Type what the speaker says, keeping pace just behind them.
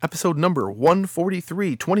episode number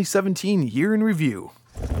 143, 2017 Year in Review.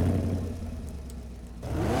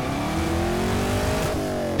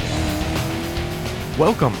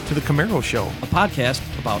 Welcome to the Camaro Show, a podcast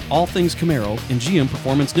about all things Camaro and GM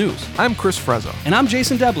Performance News. I'm Chris Frezza. And I'm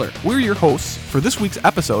Jason Debler. We're your hosts for this week's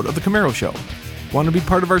episode of the Camaro Show. Want to be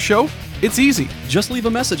part of our show? It's easy. Just leave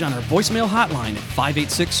a message on our voicemail hotline at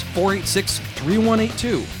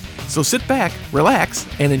 586-486-3182. So sit back, relax,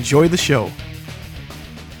 and enjoy the show.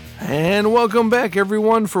 And welcome back,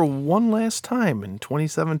 everyone, for one last time in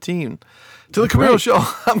 2017 to the Camaro Show.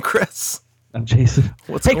 I'm Chris. I'm Jason.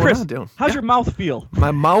 What's hey, going Chris, on, dude? how's your mouth feel?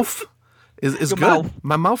 My mouth is good. Mouth.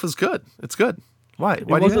 My mouth is good. It's good. Why? It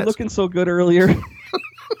Why do you wasn't ask? looking so good earlier.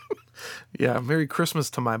 Yeah, Merry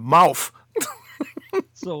Christmas to my mouth.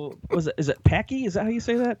 So, is it Packy? Is that how you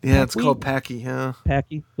say that? Yeah, it's called Packy, yeah.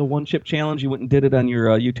 Packy, the one chip challenge. You went and did it on your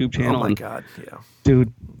YouTube channel. Oh, my God, yeah.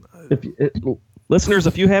 Dude, listeners,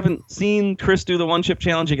 if you haven't seen Chris do the one chip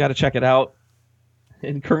challenge, you got to check it out.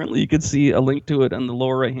 And currently, you can see a link to it on the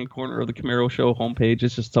lower right-hand corner of the Camaro Show homepage.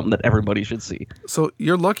 It's just something that everybody should see. So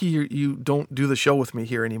you're lucky you don't do the show with me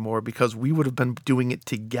here anymore, because we would have been doing it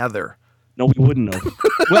together. No, we wouldn't have.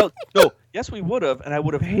 Well, no, yes, we would have, and I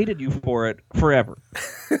would have hated you for it forever.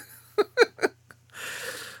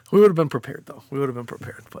 We would have been prepared, though. We would have been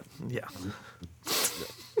prepared, but yeah.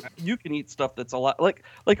 You can eat stuff that's a lot like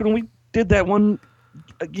when we did that one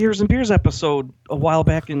Gears and Beers episode a while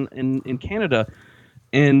back in Canada,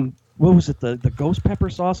 and what was it, the ghost pepper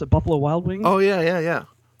sauce at Buffalo Wild Wings? Oh, yeah.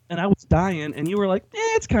 And I was dying, and you were like,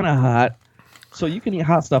 it's kind of hot. So you can eat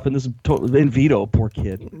hot stuff, and this is in Vito, poor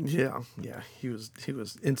kid. Yeah. He was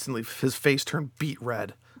instantly, his face turned beet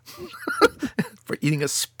red for eating a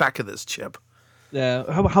speck of this chip. Yeah.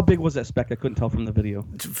 How big was that speck? I couldn't tell from the video.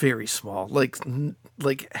 It's very small, like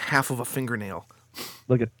half of a fingernail.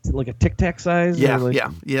 Like a Tic Tac size? Yeah, or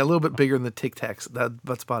a little bit bigger than the Tic Tacs.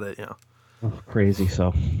 That's about it. Yeah. Oh, crazy.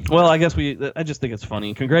 So, well, I guess I just think it's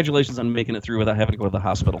funny. Congratulations on making it through without having to go to the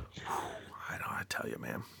hospital. I tell you,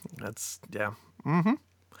 man. That's yeah. Mm-hmm.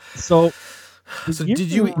 So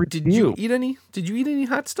did you eat any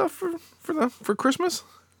hot stuff for Christmas?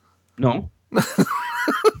 No.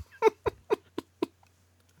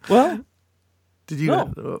 Well, did you? No.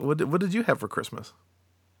 What did you have for Christmas?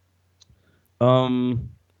 I don't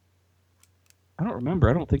remember.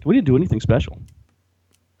 I don't think we didn't do anything special.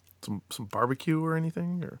 Some barbecue or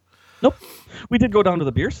anything? Or nope. We did go down to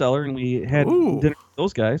the beer cellar and we had dinner with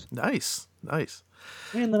those guys. Nice.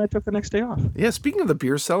 And then I took the next day off. Yeah. Speaking of the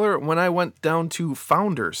beer cellar, when I went down to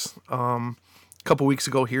Founders a couple weeks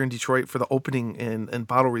ago here in Detroit for the opening and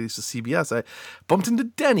bottle release of CBS, I bumped into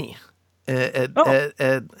Denny.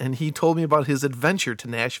 And he told me about his adventure to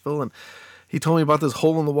Nashville, and he told me about this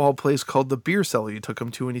hole-in-the-wall place called the Beer Cellar you took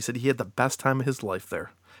him to, and he said he had the best time of his life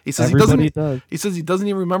there. He says he says he doesn't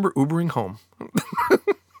even remember Ubering home.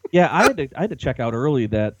 Yeah, I had to check out early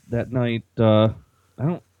that night. I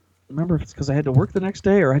don't remember if it's because I had to work the next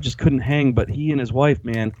day or I just couldn't hang. But he and his wife,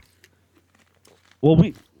 man. Well,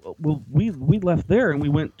 we left there and we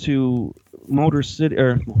went to Motor City,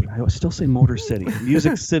 or I still say Motor City,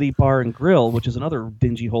 Music City Bar and Grill, which is another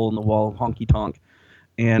dingy hole-in-the-wall honky tonk,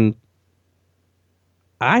 and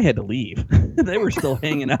I had to leave. They were still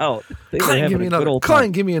hanging out. They were having a good old time.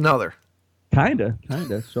 Klein, give me another. Kinda.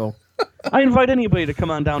 So, I invite anybody to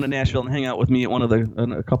come on down to Nashville and hang out with me at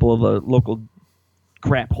a couple of the local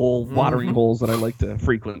crap hole watering holes that I like to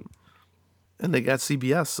frequent. And they got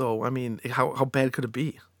CBS, so I mean, how bad could it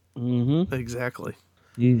be? Mm-hmm. Exactly.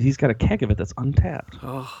 He's got a keg of it that's untapped.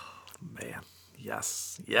 Oh man,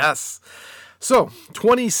 yes. So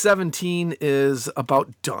 2017 is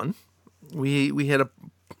about done. We had a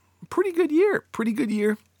pretty good year.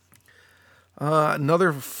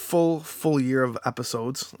 Another full year of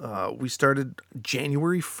episodes. We started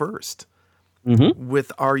January 1st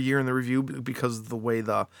with our year in the review because of the way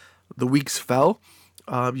the weeks fell.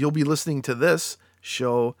 You'll be listening to this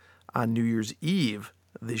show on New Year's Eve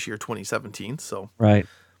this year, 2017. So right.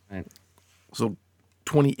 So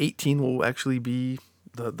 2018 will actually be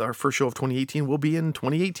our first show of 2018 will be in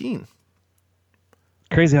 2018.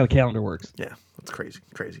 Crazy how the calendar works. Yeah, that's crazy.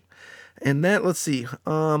 And that, let's see,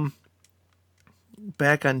 back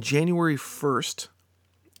on January 1st,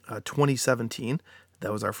 2017,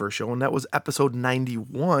 that was our first show, and that was episode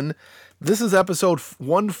 91. This is episode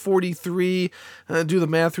 143. Do the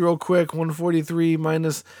math real quick. 143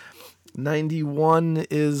 minus 91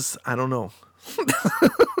 is, I don't know.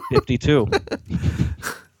 52.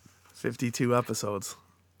 52 episodes.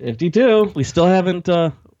 52. We still haven't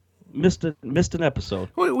missed an episode.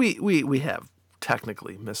 We have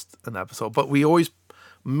technically missed an episode, but we always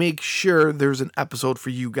make sure there's an episode for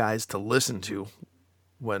you guys to listen to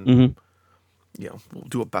when, we'll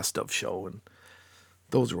do a best of show, and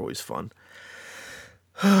those are always fun.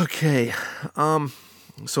 Okay.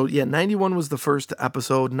 So, 91 was the first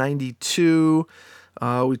episode. 92,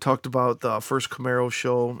 we talked about the first Camaro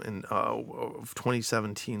show of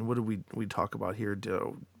 2017. What did we talk about here?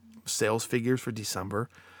 Sales figures for December.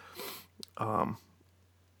 A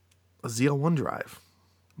ZL1 drive.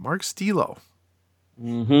 Mark Stilo.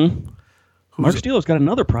 Mark Stilo's got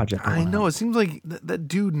another project going I know. on. It seems like that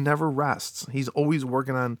dude never rests. He's always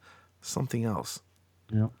working on something else.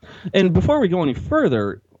 Yeah. And before we go any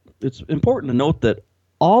further, it's important to note that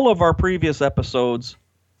all of our previous episodes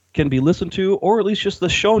can be listened to, or at least just the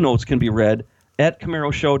show notes can be read at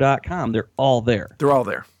CamaroShow.com. They're all there. They're all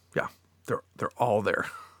there. Yeah, they're all there.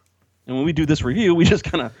 And when we do this review, we just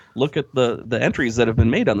kind of look at the entries that have been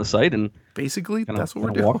made on the site and basically that's what we're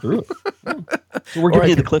doing. walk through it. Yeah. So we're giving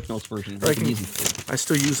you the Cliff Notes version. I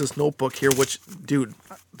still use this notebook here, which, dude,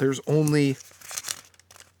 there's only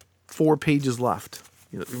 4 pages left.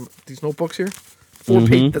 You know, these notebooks here, 4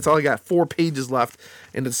 pages. That's all I got. 4 pages left,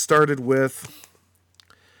 and it started with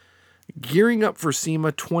Gearing Up for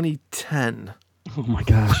SEMA 2010. Oh my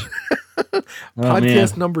gosh!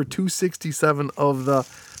 Podcast number 267 of the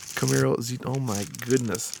Camaro Z. Oh my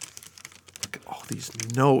goodness! Look at all these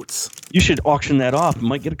notes. You should auction that off. You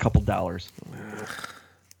might get a couple dollars.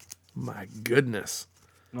 My goodness!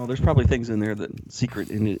 No, there's probably things in there that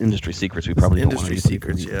industry secrets we probably don't want to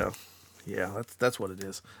secrets. Yeah, that's what it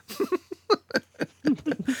is.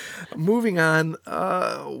 Moving on.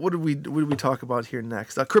 What did we talk about here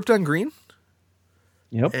next? Krypton Green.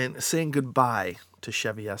 Yep. And saying goodbye to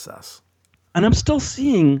Chevy SS. And I'm still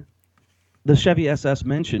seeing the Chevy SS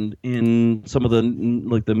mentioned in some of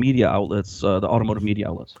the media outlets, the automotive media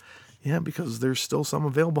outlets. Yeah, because there's still some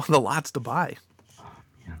available on the lots to buy.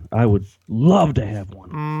 I would love to have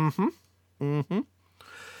one.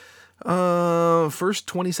 First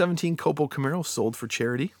 2017 Copo Camaro sold for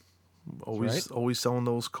charity. Always selling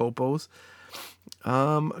those Copos.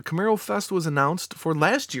 Camaro Fest was announced for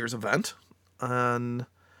last year's event on,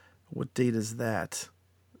 what date is that?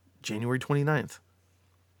 January 29th.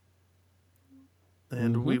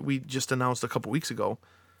 And we just announced a couple weeks ago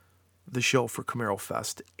the show for Camaro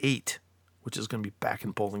Fest 8, which is going to be back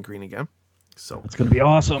in Bowling Green again. So it's going to be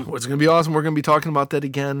awesome. It's going to be awesome. We're going to be talking about that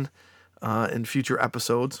again in future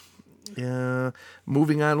episodes.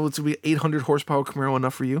 Moving on, let's see, 800 horsepower Camaro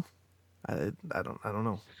enough for you? I don't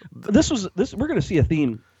know. This we're going to see a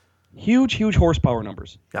theme. Huge horsepower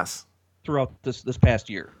numbers. Yes. Throughout this past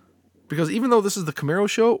year. Because even though this is the Camaro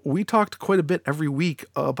show, we talked quite a bit every week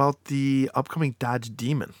about the upcoming Dodge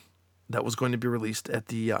Demon that was going to be released at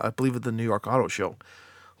the, I believe, at the New York Auto Show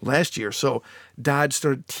last year. So Dodge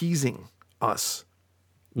started teasing us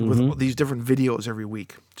with these different videos every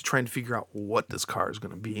week to try and figure out what this car is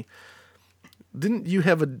going to be. Didn't you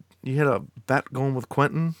have a bet going with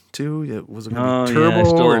Quentin too? Was it going to be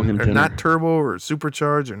turbo or not turbo or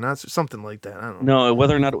supercharged or not, something like that? I don't know. No,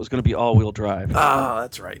 whether or not it was going to be all-wheel drive. Oh,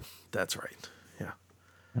 that's right. Yeah.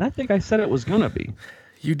 And I think I said it was going to be.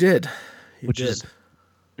 You did. Is,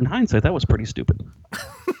 in hindsight, that was pretty stupid.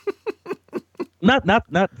 Not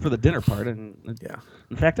for the dinner part. And yeah.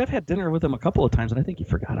 In fact, I've had dinner with him a couple of times, and I think he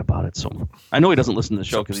forgot about it. So I know he doesn't listen to the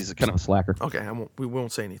show because he's kind of a slacker. Okay, we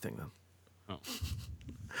won't say anything then.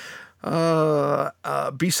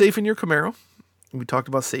 Be safe in your Camaro. We talked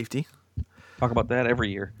about safety. Talk about that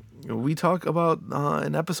every year. We talk about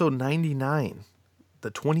in episode 99,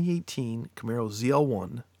 the 2018 Camaro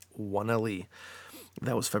ZL1 1LE.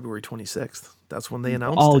 That was February 26th. That's when they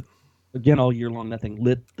announced it. Again, all year long, nothing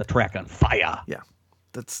lit the track on fire. Yeah.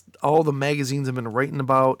 That's all the magazines have been writing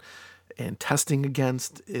about and testing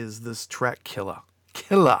against is this track killer.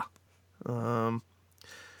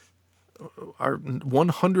 Our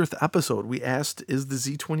 100th episode, we asked, is the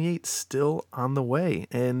Z28 still on the way?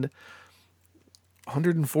 And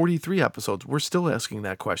 143 episodes, we're still asking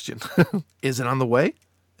that question. Is it on the way?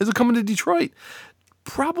 Is it coming to Detroit?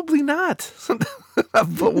 Probably not.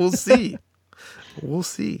 But we'll see.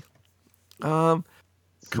 Camaro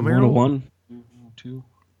 1, 2.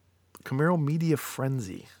 Camaro Media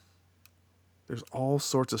Frenzy. There's all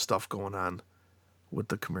sorts of stuff going on with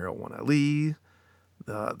the Camaro 1LE.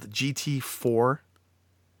 The GT4,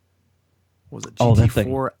 was it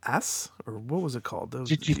GT4S or what was it called?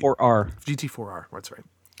 GT4R. GT4R, that's right.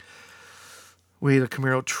 We had a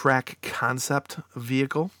Camaro track concept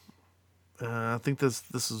vehicle. I think this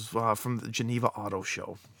is from the Geneva Auto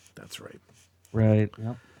Show. That's right. Right.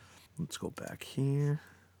 Yep. Let's go back here.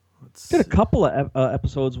 Did a couple of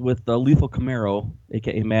episodes with Lethal Camaro,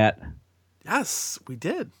 aka Matt, Yes, we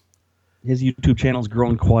did. His YouTube channel's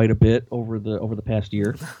grown quite a bit over the past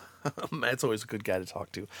year. Matt's always a good guy to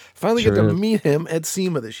talk to. Finally Sure get to is. meet him at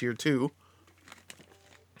SEMA this year, too.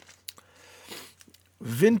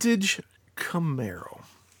 Vintage Camaro.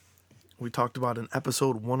 We talked about in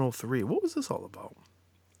episode 103. What was this all about?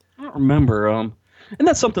 I don't remember. And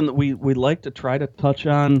that's something that we like to try to touch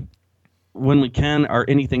on when we can, or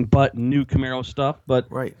anything but new Camaro stuff. But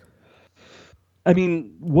Right. I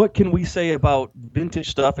mean, what can we say about vintage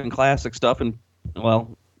stuff and classic stuff and,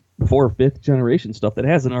 well, before fifth generation stuff that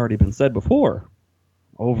hasn't already been said before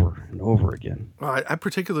over and over again? I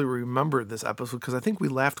particularly remember this episode because I think we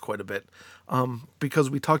laughed quite a bit because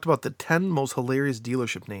we talked about the 10 most hilarious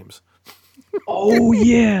dealership names. Oh,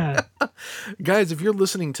 yeah. Guys, if you're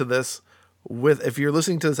listening to this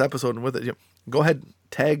episode and with it, go ahead,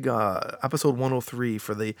 tag episode 103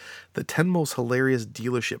 for the 10 most hilarious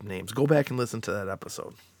dealership names. Go back and listen to that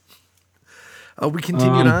episode. We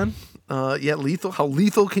continued on. Lethal. How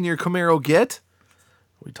lethal can your Camaro get?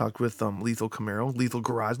 We talked with Lethal Camaro, Lethal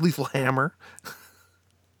Garage, Lethal Hammer.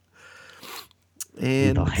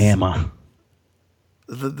 And Lethal Hammer.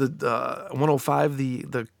 The 105,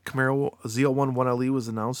 the Camaro Z01 1LE was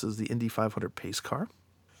announced as the Indy 500 pace car.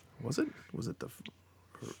 Was it? Was it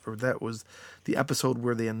or that was the episode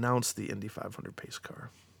where they announced the Indy 500 pace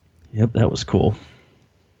car? Yep, that was cool.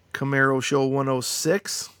 Camaro Show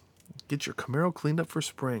 106. Get your Camaro cleaned up for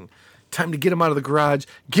spring. Time to get them out of the garage,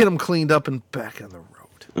 get them cleaned up, and back on the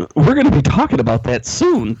road. We're going to be talking about that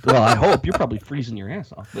soon. Well, I hope. You're probably freezing your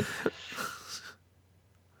ass off. But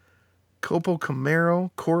Copo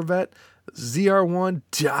Camaro, Corvette, ZR1,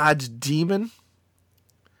 Dodge Demon.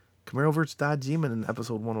 Camaro vs. Dodge Demon in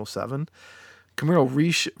episode 107.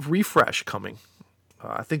 Camaro refresh coming.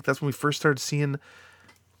 I think that's when we first started seeing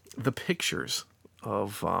the pictures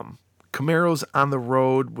of Camaros on the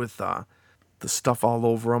road with the stuff all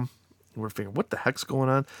over them. We're thinking, what the heck's going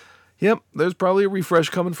on? Yep, there's probably a refresh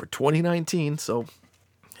coming for 2019. So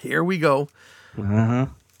here we go.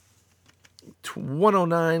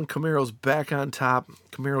 109, Camaro's back on top.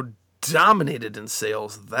 Camaro dominated in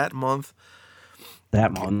sales that month.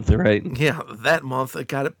 that month, right? Yeah, that month it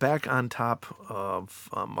got it back on top of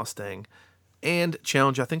Mustang and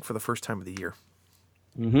Challenge, I think, for the first time of the year.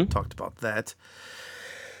 Mm-hmm. Talked about that.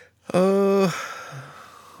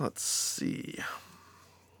 Let's see.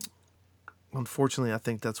 Unfortunately, I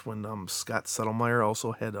think that's when Scott Settlemeyer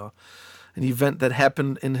also had an event that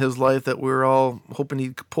happened in his life that we were all hoping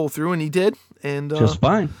he'd pull through, and he did. And Just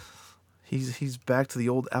fine. he's back to the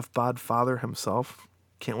old F-bod father himself.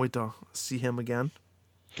 Can't wait to see him again.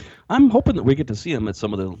 I'm hoping that we get to see him at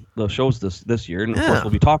some of the shows this year, and of course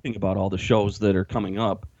we'll be talking about all the shows that are coming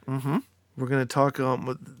up. Mm-hmm. We're going to talk.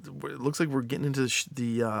 It looks like we're getting into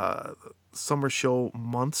the summer show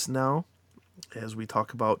months now, as we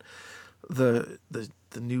talk about the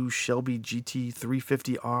new Shelby GT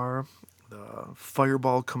 350R, the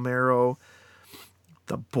Fireball Camaro,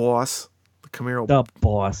 the Boss, the Camaro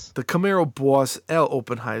Boss. Al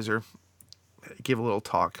Oppenheiser gave a little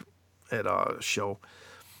talk at a show.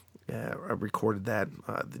 Yeah, I recorded that.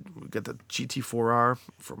 We got the GT4R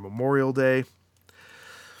for Memorial Day.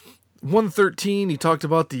 113, he talked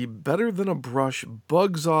about the Better Than a Brush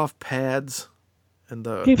bugs off pads. And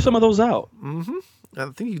Gave some of those out. Mm-hmm. I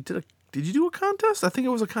think you did. Did you do a contest? I think it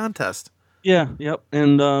was a contest. Yeah, yep.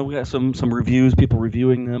 And we got some reviews, people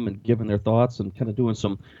reviewing them and giving their thoughts and kind of doing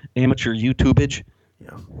some amateur YouTubeage.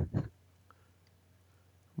 Yeah.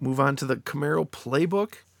 Move on to the Camaro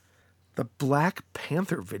Playbook, the Black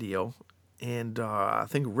Panther video, and I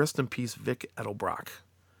think rest in peace Vic Edelbrock.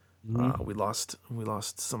 Mm-hmm. We lost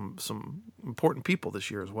some important people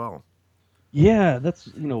this year as well. Yeah, that's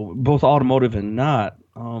both automotive and not.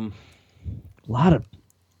 A lot of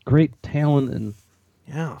great talent and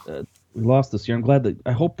we lost this year. I'm glad that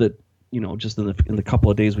I hope that just in the couple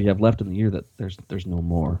of days we have left in the year that there's no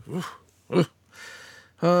more.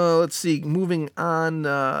 Let's see. Moving on,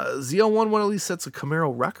 Z01 one at least sets a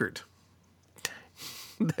Camaro record.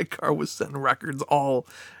 That car was setting records all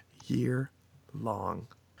year long.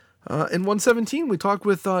 In 117, we talked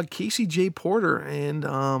with Casey J. Porter and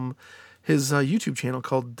his YouTube channel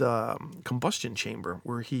called Combustion Chamber,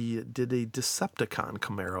 where he did a Decepticon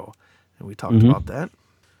Camaro, and we talked about that.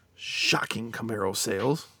 Shocking Camaro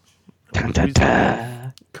sales.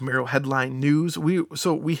 Camaro headline news.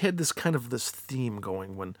 We had this kind of this theme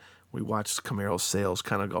going when we watched Camaro sales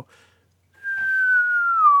kind of go.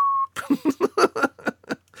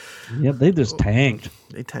 Yep, they just tanked.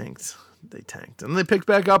 They tanked. And they picked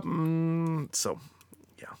back up. So,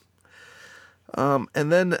 yeah.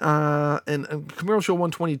 And then in Camaro Show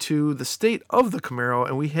 122, the state of the Camaro,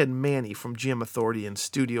 and we had Manny from GM Authority in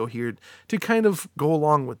studio here to kind of go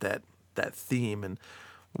along with that theme and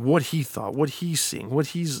what he thought, what he's seeing, what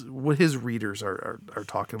his readers are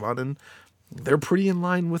talking about, and they're pretty in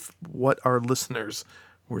line with what our listeners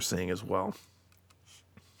were saying as well.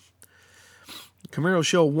 Camaro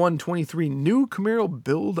Show 123, new Camaro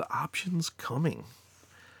build options coming.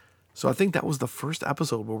 So I think that was the first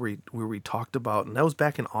episode where we talked about, and that was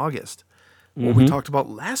back in August, where we talked about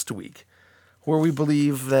last week, where we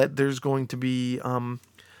believe that there's going to be,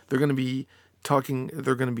 they're going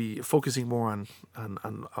to be focusing more on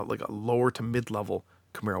like a lower to mid-level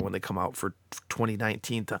Camaro when they come out for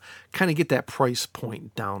 2019 to kind of get that price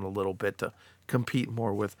point down a little bit to compete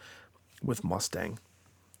more with Mustang.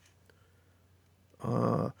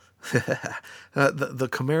 The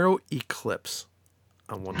Camaro Eclipse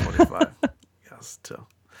on 125. Yes, to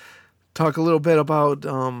talk a little bit about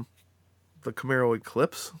the Camaro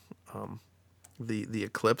Eclipse, the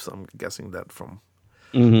Eclipse. I'm guessing that from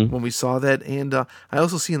when we saw that, and I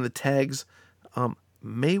also see in the tags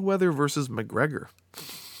Mayweather versus McGregor.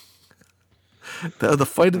 The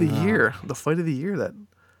fight of the year,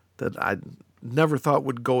 that I never thought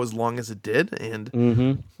would go as long as it did,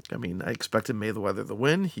 and I mean, I expected Mayweather to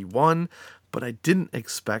win. He won, but I didn't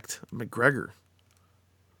expect McGregor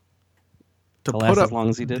to last as long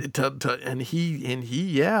as he did. And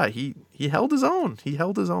he held his own. He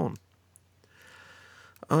held his own.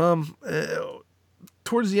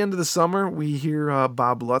 Towards the end of the summer, we hear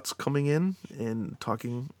Bob Lutz coming in and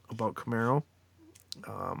talking about Camaro.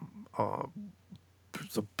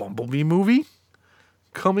 There's a Bumblebee movie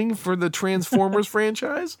coming for the Transformers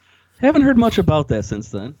franchise. Haven't heard much about that since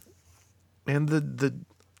then. And the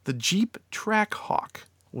Jeep Trackhawk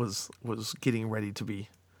was getting ready to be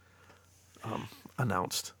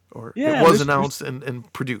announced, or it was announced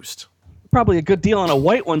and produced. Probably a good deal on a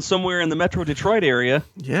white one somewhere in the Metro Detroit area.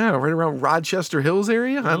 Yeah, right around Rochester Hills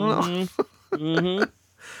area. I don't know.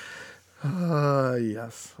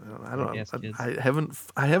 Yes, I don't know. Yes,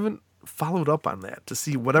 I haven't followed up on that to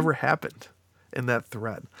see whatever happened in that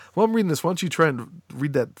thread. Well, I'm reading this. Why don't you try and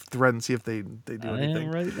read that thread and see if they do anything?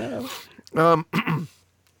 Right now.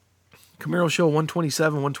 Camaro Show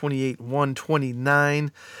 127, 128,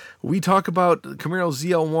 129. We talk about Camaro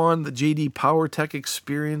ZL1, the JD PowerTech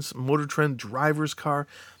Experience, Motor Trend driver's car,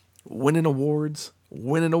 winning awards.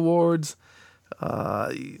 We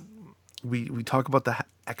talk about the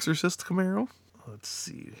Exorcist Camaro. Let's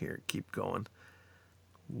see here. Keep going.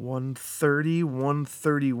 130,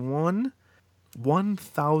 131,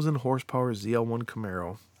 1,000 horsepower ZL1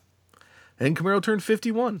 Camaro. And Camaro turned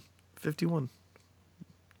 51. 51.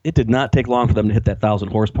 It did not take long for them to hit that 1,000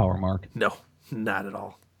 horsepower mark. No, not at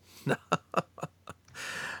all.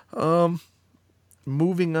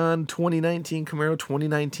 Moving on, 2019 Camaro,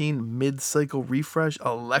 2019 mid-cycle refresh,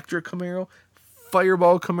 electric Camaro,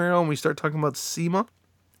 Fireball Camaro, and we start talking about SEMA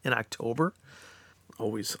in October.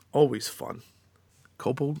 Always fun.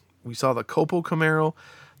 Copo, we saw the Copo Camaro,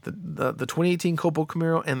 the 2018 Copo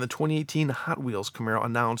Camaro, and the 2018 Hot Wheels Camaro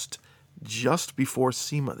announced just before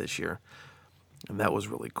SEMA this year. And that was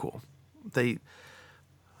really cool. Then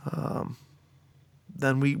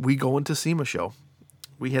we go into SEMA show.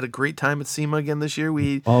 We had a great time at SEMA again this year.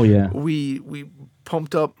 We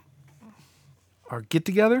pumped up our get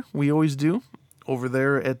together. We always do over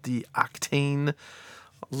there at the Octane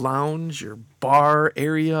Lounge or bar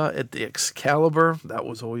area at the Excalibur. That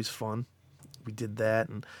was always fun. We did that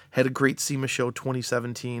and had a great SEMA show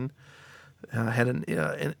 2017. Had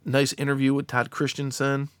a nice interview with Todd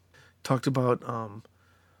Christensen. Talked about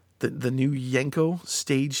the new Yenko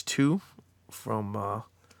Stage 2 from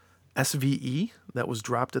SVE that was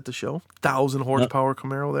dropped at the show. 1,000 horsepower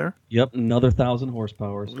Camaro there. Yep, another 1,000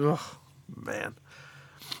 horsepower. Oh, man.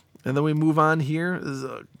 And then we move on here.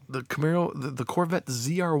 The Camaro, the Corvette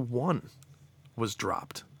ZR1 was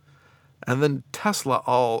dropped. And then Tesla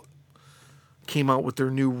all came out with their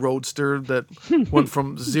new Roadster that went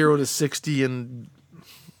from 0 to 60 in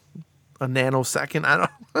a nanosecond. I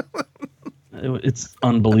don't It's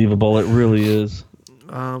unbelievable. It really is.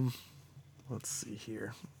 Let's see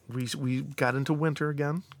here. We got into winter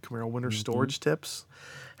again. Camaro winter storage tips.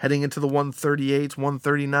 Heading into the 138s,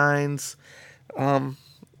 139s.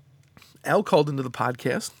 Al called into the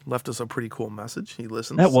podcast, left us a pretty cool message. He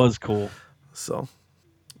listens. That was cool. So,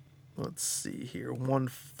 let's see here.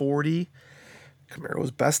 140.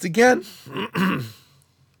 Camaro's best again.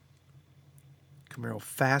 Camaro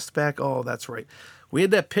Fastback. Oh, that's right. We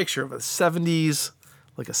had that picture of a 70s,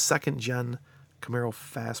 like a second-gen Camaro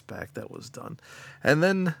Fastback that was done. And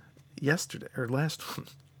then yesterday, or last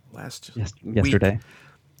yesterday. Week.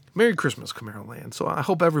 Merry Christmas, Camaro Land. So I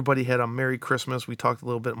hope everybody had a Merry Christmas. We talked a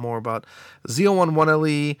little bit more about Z01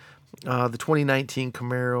 1LE, the 2019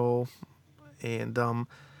 Camaro, and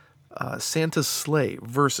Santa's Sleigh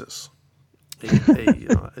versus a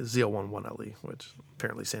Z01 1LE, which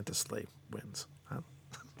apparently Santa's Sleigh wins.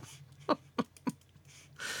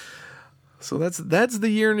 So that's the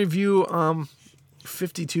year in review.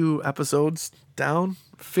 52 episodes down,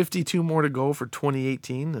 52 more to go for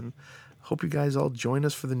 2018, and hope you guys all join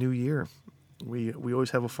us for the new year. We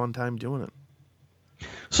always have a fun time doing it.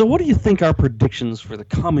 So, what do you think our predictions for the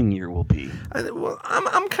coming year will be?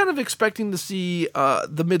 I'm kind of expecting to see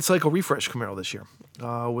the mid-cycle refresh Camaro this year.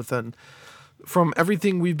 From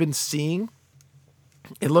everything we've been seeing,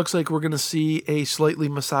 it looks like we're going to see a slightly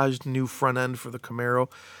massaged new front end for the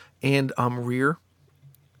Camaro and rear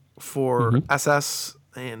for SS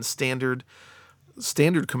and standard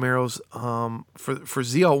Camaros. For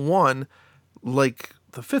ZL1, like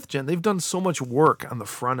the 5th gen, they've done so much work on the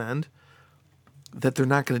front end that they're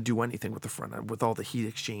not going to do anything with the front end, with all the heat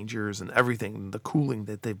exchangers and everything, the cooling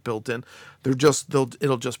that they've built in.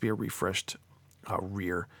 It'll just be a refreshed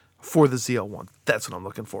rear for the ZL1. That's what I'm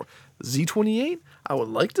looking for. Z28, I would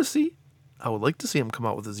like to see them come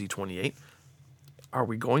out with a Z28. Are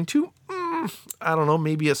we going to? I don't know.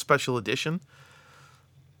 Maybe a special edition.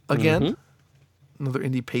 Again, another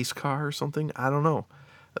Indy pace car or something. I don't know.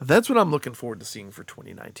 That's what I'm looking forward to seeing for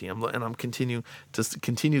 2019. I'm continue to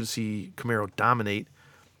see Camaro dominate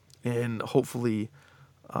and hopefully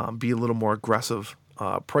be a little more aggressive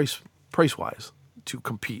price wise to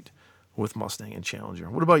compete with Mustang and Challenger.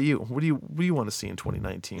 What about you? What do you want to see in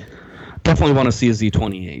 2019? Definitely want to see a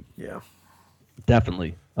Z28. Yeah,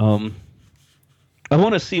 definitely. I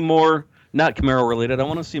want to see more, not Camaro related. I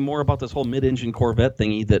want to see more about this whole mid-engine Corvette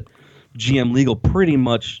thingy that GM Legal pretty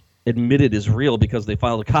much admitted is real because they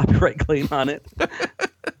filed a copyright claim on it,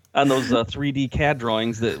 on those 3D CAD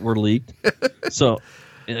drawings that were leaked. So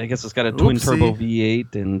I guess it's got a twin turbo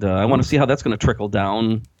V8, and I want to see how that's going to trickle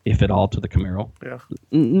down, if at all, to the Camaro. Yeah,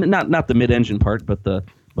 not the mid-engine part, but the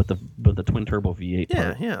twin turbo V8.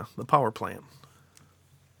 Yeah, part. The power plant.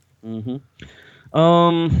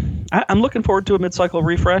 I'm looking forward to a mid-cycle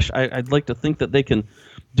refresh. I'd like to think that they can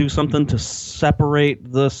do something to separate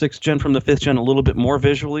the 6th gen from the 5th gen a little bit more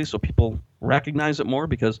visually, so people recognize it more.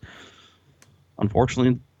 Because,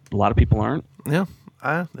 unfortunately, a lot of people aren't. Yeah,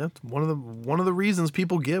 that's one of the reasons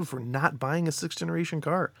people give for not buying a 6th generation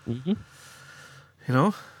car. You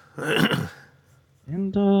know, and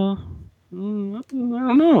I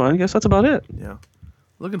don't know. I guess that's about it. Yeah,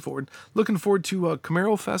 looking forward to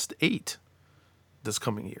Camaro Fest 8. This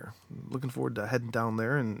coming year. Looking forward to heading down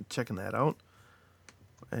there and checking that out.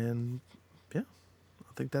 And yeah,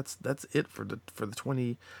 I think that's it for the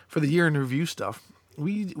year in review stuff.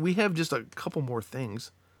 We have just a couple more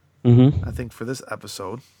things. I think for this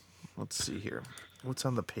episode. Let's see here. What's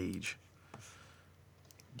on the page?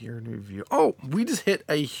 Year in review. Oh, we just hit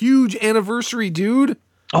a huge anniversary, dude.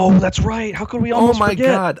 Oh, that's right. How could we almost forget?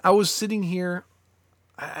 Oh my God. I was sitting here.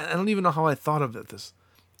 I don't even know how I thought of this.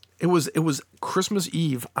 It was Christmas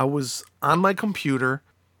Eve. I was on my computer,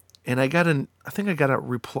 and I got an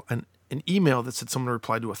email that said someone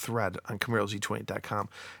replied to a thread on CamaroZ20.com,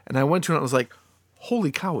 and I went to it and I was like,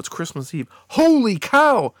 "Holy cow! It's Christmas Eve! Holy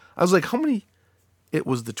cow!" I was like, "How many?" It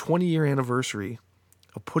was the 20-year anniversary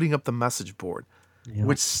of putting up the message board,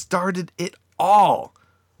 which started it all.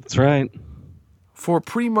 That's right. For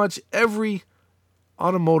pretty much every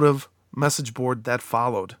automotive message board that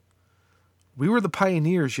followed. We were the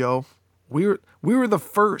pioneers, yo. We were the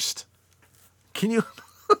first. Can you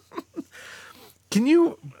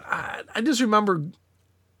I just remember,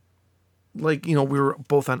 like, we were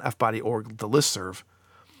both on FBody.org, the listserv.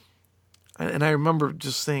 And I remember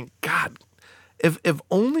just saying, God, if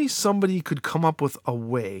only somebody could come up with a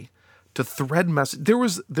way to thread message. There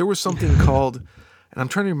was something called, and I'm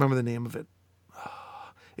trying to remember the name of it.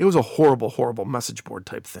 It was a horrible message board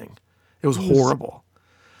type thing. It was horrible.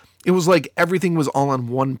 It was like everything was all on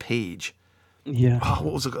one page. Yeah. Oh,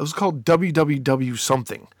 what was it? It was called www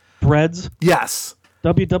something. Threads? Yes.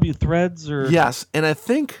 WW Threads or yes, and I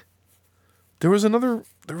think there was another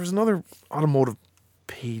automotive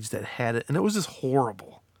page that had it, and it was just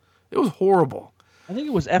horrible. It was horrible. I think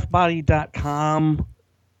it was fbody.com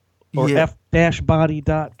or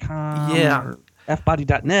f-body.com or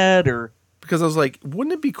fbody.net or because I was like,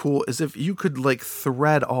 wouldn't it be cool as if you could like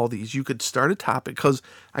thread all these? You could start a topic, because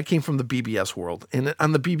I came from the BBS world, and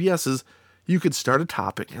on the BBSs, you could start a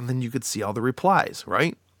topic and then you could see all the replies,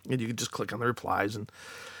 right? And you could just click on the replies. And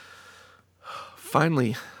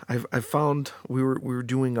finally, I found we were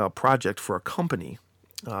doing a project for a company,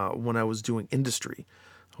 when I was doing industry,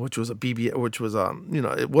 which was a BBS, which was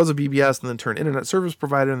it was a BBS and then turned internet service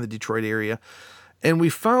provider in the Detroit area. And we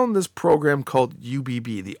found this program called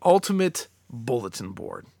UBB, the Ultimate Bulletin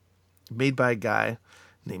Board, made by a guy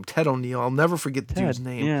named Ted O'Neill. I'll never forget the dude's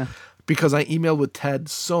name because I emailed with Ted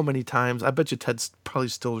so many times. I bet you Ted probably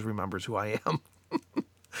still remembers who I am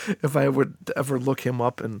if I would ever look him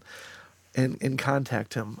up and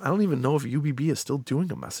contact him. I don't even know if UBB is still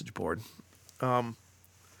doing a message board.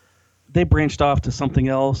 They branched off to something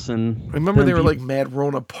else, and remember they were like Mad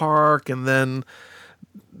Rona Park, and then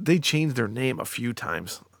they changed their name a few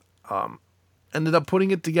times. Ended up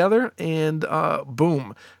putting it together, and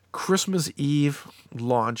boom, Christmas Eve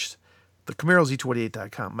launched the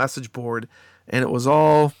CamaroZ28.com message board, and it was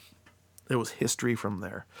history from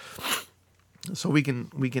there. So we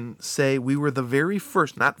can say we were the very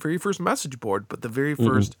first, not very first message board, but the very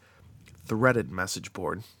first threaded message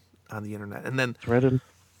board on the internet. And then threaded.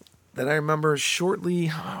 Then I remember shortly,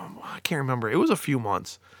 I can't remember. It was a few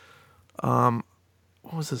months. What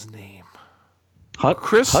was his name?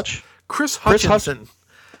 Chris Hutchinson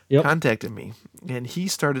contacted me, and he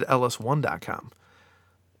started ls1.com,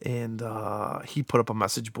 and he put up a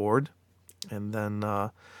message board, and then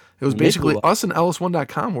it was basically us and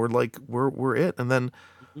ls1.com we're it, and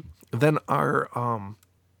then our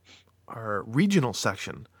regional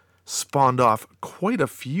section spawned off quite a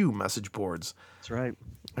few message boards. That's right.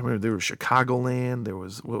 I remember there was Chicagoland, there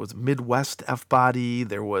was Midwest F-Body,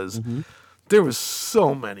 there was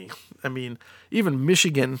so many. I mean, even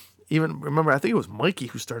Michigan, remember I think it was Mikey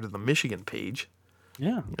who started the Michigan page.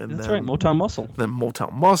 Yeah, and that's right, Motown Muscle. Then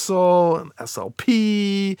Motown Muscle and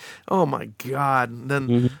SLP. Oh my God. And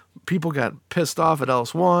then people got pissed off at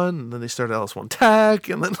LS1, and then they started LS1 Tech,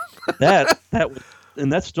 and then and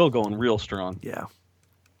that's still going real strong. Yeah.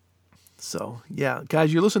 So, yeah,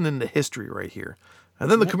 guys, you're listening to history right here. And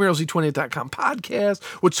then the CamaroZ28.com podcast,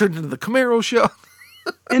 which turned into the Camaro Show.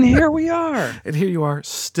 And here we are. And here you are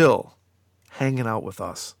still hanging out with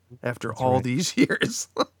us after all these years.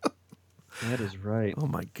 That is right. Oh,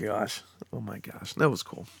 my gosh. That was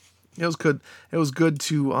cool. It was good. It was good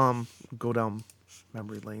to go down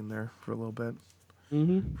memory lane there for a little bit.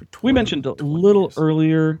 We mentioned a little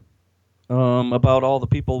earlier about all the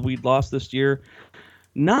people we'd lost this year.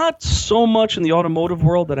 Not so much in the automotive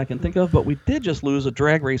world that I can think of, but we did just lose a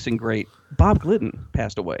drag racing great. Bob Glidden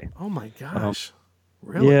passed away. Oh, my gosh.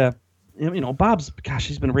 Really? Yeah. You know,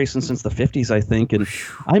 he's been racing since the 50s, I think. And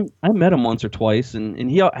I met him once or twice,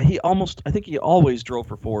 and he always drove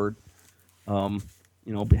for Ford. You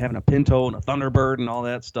know, having a Pinto and a Thunderbird and all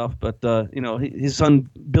that stuff. But, you know, his son,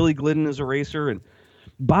 Billy Glidden, is a racer, and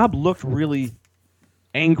Bob looked really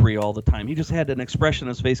angry all the time. He just had an expression on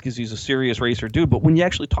his face because he's a serious racer dude. But when you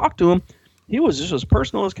actually talk to him, he was just as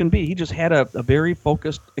personal as can be. He just had a very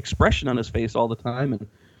focused expression on his face all the time, and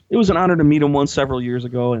it was an honor to meet him once several years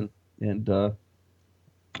ago. And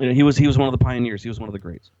he was one of the pioneers. He was one of the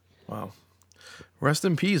greats. Wow. Rest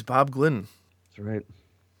in peace, Bob Glidden. That's right.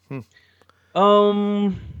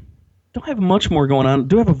 Don't have much more going on.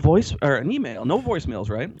 Do have a voice or an email? No voicemails,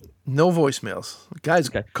 right? No voicemails, guys.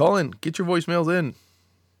 Okay. Call in. Get your voicemails in.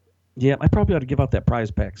 Yeah, I probably ought to give out that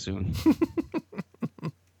prize pack soon.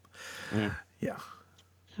 Yeah.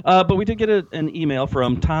 But we did get an email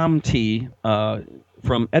from Tom T.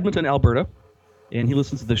 From Edmonton, Alberta, and he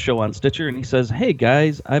listens to the show on Stitcher, and he says, "Hey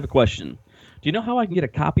guys, I have a question. Do you know how I can get a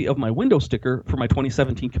copy of my window sticker for my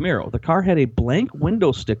 2017 Camaro? The car had a blank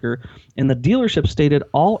window sticker, and the dealership stated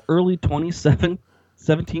all early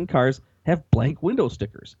 2017 cars have blank window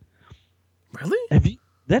stickers." Really?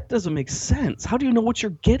 That doesn't make sense. How do you know what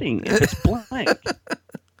you're getting if it's blank?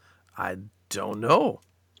 I don't know.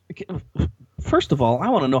 First of all, I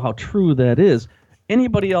want to know how true that is.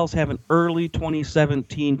 Anybody else have an early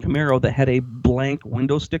 2017 Camaro that had a blank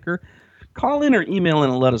window sticker? Call in or email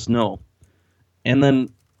in and let us know. And then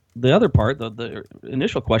the other part, the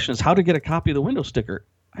initial question is how to get a copy of the window sticker.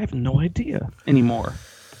 I have no idea anymore.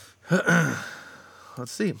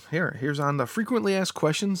 Let's see. Here's on the frequently asked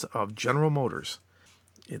questions of General Motors.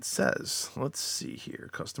 It says, let's see here,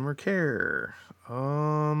 customer care.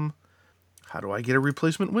 How do I get a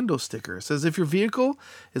replacement window sticker? It says if your vehicle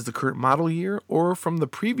is the current model year or from the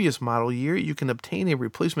previous model year, you can obtain a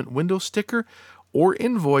replacement window sticker or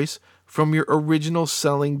invoice from your original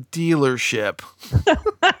selling dealership.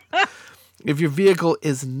 If your vehicle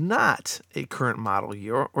is not a current model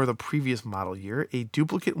year or the previous model year, a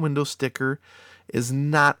duplicate window sticker is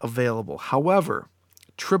not available. However,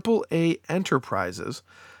 AAA Enterprises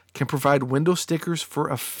can provide window stickers for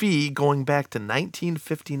a fee going back to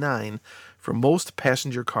 1959 for most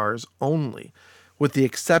passenger cars only, with the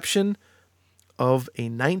exception of a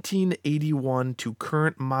 1981 to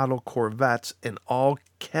current model Corvettes and all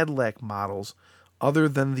Cadillac models other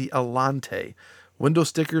than the Elante. Window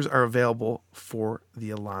stickers are available for the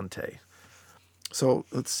Elante. So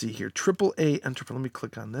let's see here. AAA Enterprise. Let me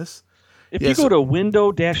click on this. If you go to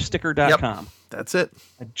window-sticker.com. Yep, that's it.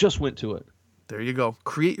 I just went to it. There you go.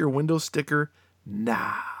 Create your window sticker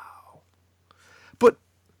now. But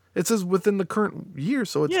it says within the current year,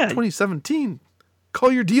 so it's 2017.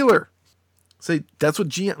 Call your dealer. Say that's what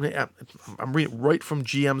GM. I'm reading right from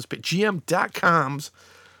GM's page. GM.com's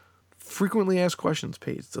frequently asked questions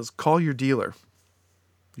page. It says call your dealer.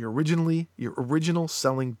 Your original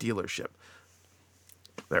selling dealership.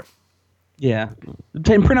 There. Yeah.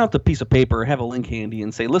 Print out the piece of paper, have a link handy,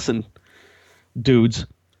 and say, listen, dudes.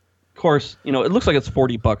 Of course, it looks like it's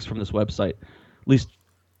 $40 from this website. At least,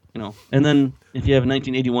 And then if you have a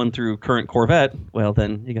 1981 through current Corvette, well,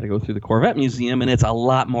 then you got to go through the Corvette Museum, and it's a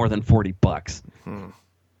lot more than $40.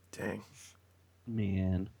 Dang.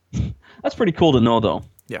 Man. That's pretty cool to know, though.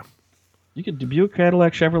 Yeah. You could Dubuque,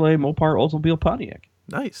 Cadillac, Chevrolet, Mopar, Oldsmobile, Pontiac.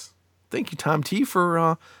 Nice. Thank you, Tom T,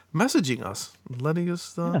 for messaging us and letting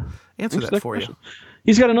us answer that for you.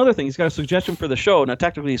 He's got another thing. He's got a suggestion for the show. Now,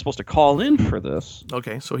 technically, he's supposed to call in for this.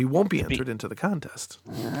 Okay, so he won't be entered into the contest.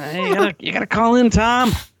 You gotta call in,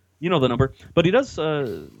 Tom. You know the number. But he does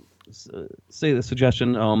say the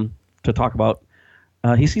suggestion to talk about.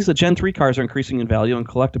 He sees that Gen 3 cars are increasing in value and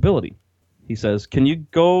collectability. He says, can you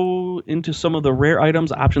go into some of the rare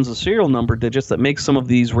items, options, and serial number digits that make some of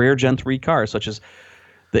these rare Gen 3 cars, such as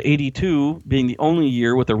the 82 being the only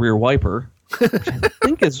year with a rear wiper, which I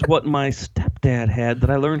think is what my stepdad had that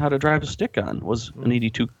I learned how to drive a stick on, was an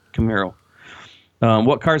 82 Camaro.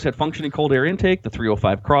 What cars had functioning cold air intake? The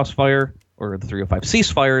 305 Crossfire, or the 305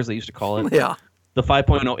 Ceasefire, as they used to call it. Yeah. The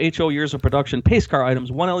 5.0 HO years of production, pace car items,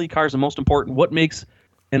 1LE cars, and most important, what makes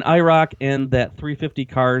an IROC and that 350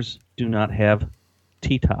 cars do not have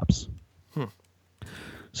T-tops.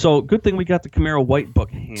 So good thing we got the Camaro White book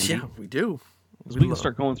handy. Yeah, we do. We can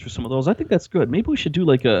start going through some of those. I think that's good. Maybe we should do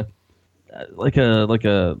like a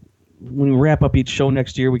when we wrap up each show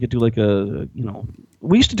next year, we could do like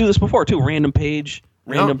we used to do this before too. Random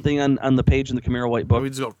thing on the page in the Camaro White book. We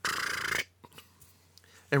just go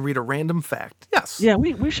and read a random fact. Yes. Yeah,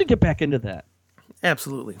 we should get back into that.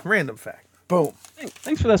 Absolutely. Random fact. Boom.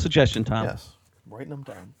 Thanks for that suggestion, Tom. Yes. Writing them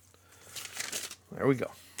down. There we go.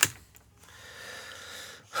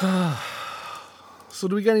 So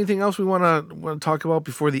do we got anything else we want to talk about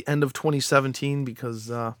before the end of 2017? Because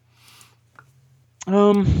no,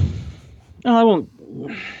 I won't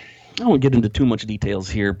get into too much details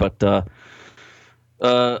here, but I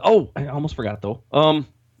almost forgot though.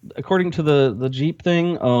 According to the Jeep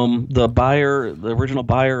thing, the original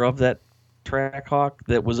buyer of that Trackhawk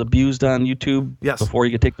that was abused on YouTube before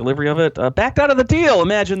you could take delivery of it, backed out of the deal.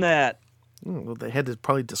 Imagine that. Well, they had to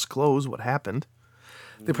probably disclose what happened.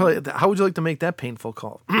 They probably. How would you like to make that painful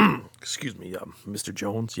call? Excuse me, Mr.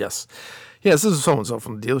 Jones. Yes, this is so and so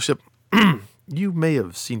from the dealership. You may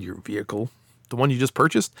have seen your vehicle, the one you just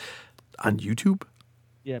purchased, on YouTube.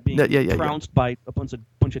 Yeah, being trounced by a bunch of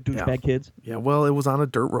douchebag kids. Yeah, well, it was on a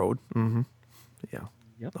dirt road. Mm-hmm. Yeah.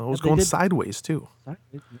 Yep. It was going sideways too.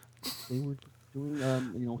 They were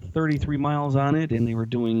doing 33 miles on it, and they were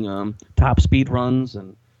doing top speed runs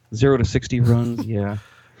and 0 to 60 runs. Yeah.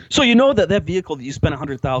 So that vehicle that you spent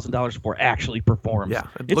 $100,000 for actually performs. Yeah,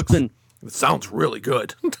 it sounds really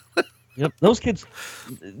good. Yep, those kids.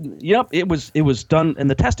 Yep, it was done, and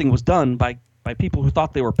the testing was done by people who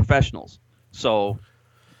thought they were professionals. So,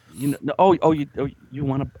 you don't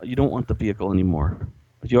want the vehicle anymore.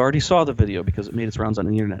 But you already saw the video because it made its rounds on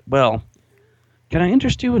the internet. Well, can I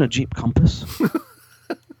interest you in a Jeep Compass?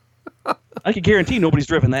 I can guarantee nobody's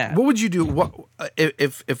driven that. What would you do? What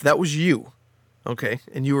if that was you? Okay,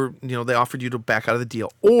 and you were, they offered you to back out of the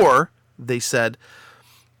deal, or they said,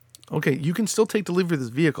 okay, you can still take delivery of this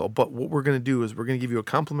vehicle, but what we're going to do is we're going to give you a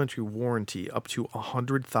complimentary warranty up to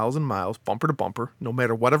 100,000 miles, bumper to bumper, no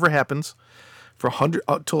matter whatever happens, for 100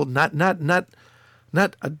 till not a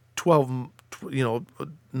 12,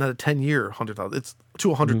 not a 10-year 100,000. It's to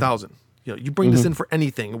 100,000. You bring this in for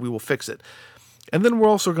anything, and we will fix it. And then we're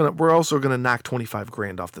also gonna knock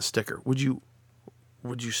 $25,000 off the sticker. Would you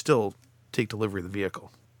still take delivery of the vehicle?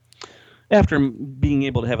 After being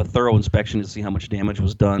able to have a thorough inspection to see how much damage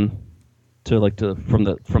was done from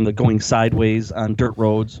the going sideways on dirt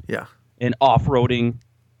roads, and off-roading,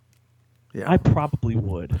 I probably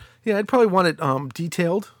would. Yeah, I'd probably want it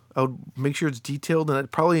detailed. I would make sure it's detailed, and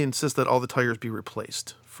I'd probably insist that all the tires be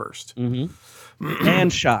replaced first. Mm-hmm.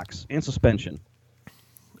 And shocks and suspension.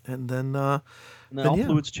 And then all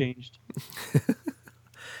fluids changed.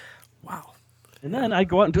 Wow. And then I'd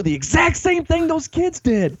go out and do the exact same thing those kids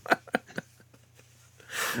did.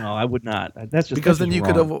 No, I would not. That's just because that's then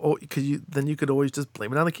just you could always just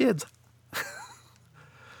blame it on the kids.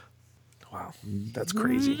 Wow, that's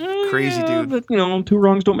crazy, crazy dude. But, two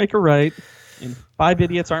wrongs don't make a right, and 5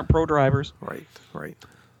 idiots aren't pro drivers. Right.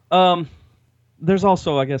 There's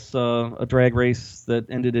also, I guess, a drag race that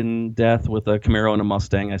ended in death with a Camaro and a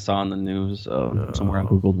Mustang. I saw in the news somewhere on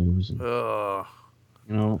Google News. And,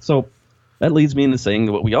 so that leads me into saying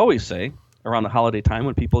what we always say around the holiday time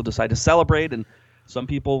when people decide to celebrate, and some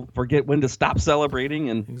people forget when to stop celebrating.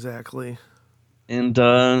 And exactly. And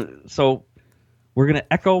so we're going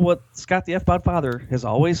to echo what Scott the F-Bod Father has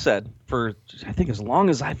always said for, I think, as long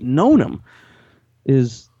as I've known him,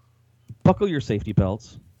 is buckle your safety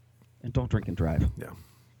belts and don't drink and drive. Yeah,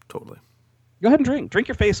 totally. Go ahead and drink. Drink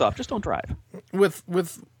your face off. Just don't drive. With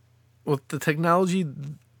the technology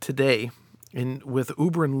today, and with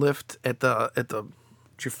Uber and Lyft at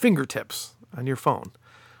your fingertips on your phone,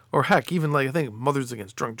 or heck, even like I think Mothers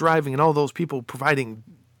Against Drunk Driving and all those people providing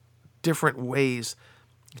different ways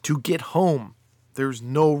to get home. There's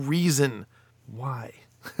no reason why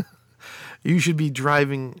you should be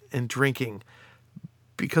driving and drinking,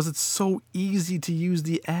 because it's so easy to use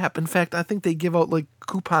the app. In fact, I think they give out like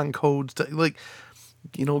coupon codes to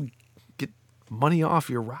get money off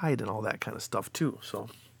your ride and all that kind of stuff too. So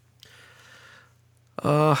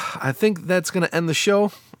I think that's going to end the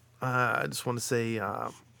show. I just want to say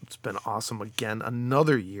it's been awesome again.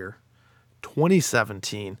 Another year,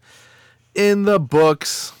 2017 in the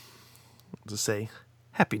books. To say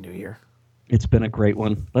Happy New Year. It's been a great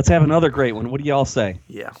one. Let's have another great one. What do y'all say?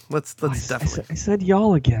 Yeah, let's definitely. I said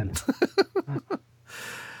y'all again.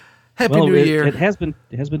 Happy New Year. It has been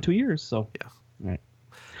 2 years. So yeah. All right.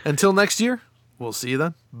 Until next year, we'll see you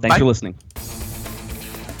then. Thanks for listening.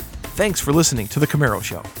 Thanks for listening to the Camaro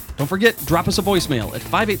Show. Don't forget, drop us a voicemail at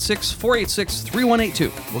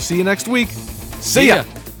 586-486-3182. We'll see you next week. See ya.